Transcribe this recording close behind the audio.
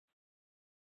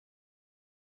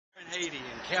In Haiti,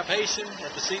 in Cap Haitian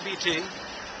at the CBT.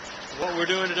 What we're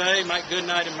doing today, Mike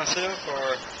Goodnight and myself,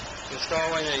 are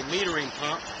installing a metering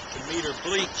pump to meter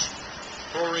bleach,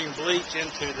 chlorine bleach,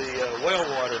 into the well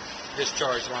water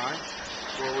discharge line,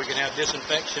 where we can have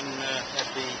disinfection at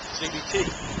the CBT.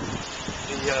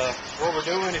 What we're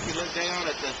doing, if you look down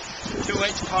at the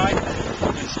 2-inch pipe,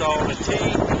 we've installed a T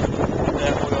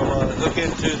that will hook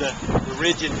into the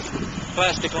rigid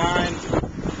plastic line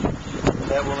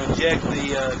that will inject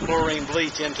the chlorine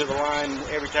bleach into the line.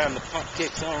 Every time the pump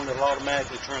kicks on, it'll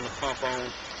automatically turn the pump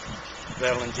on.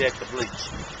 That'll inject the bleach.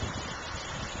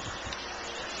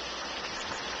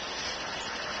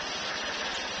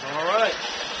 All right.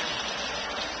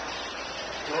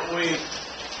 What we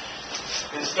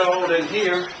installed in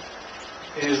here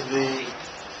is the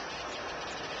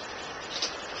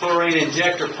chlorine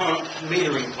injector pump,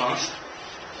 metering pump.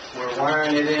 We're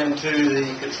wiring it into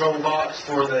the control box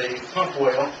for the pump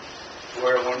well,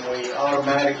 where when we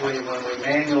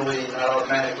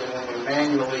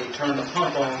manually turn the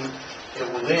pump on, it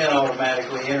will then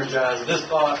automatically energize this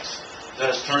box,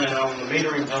 thus turning on the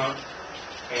metering pump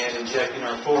and injecting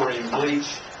our chlorine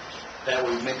bleach. That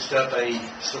we've mixed up a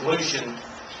solution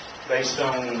based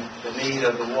on the need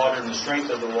of the water and the strength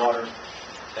of the water,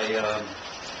 a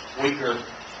weaker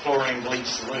chlorine bleach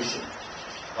solution.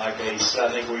 I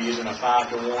think we're using a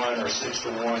 5-to-1 or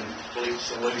 6-to-1 bleach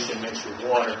solution mixed with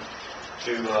water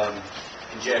to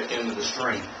inject into the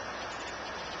stream.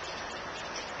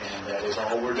 And that is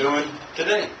all we're doing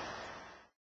today.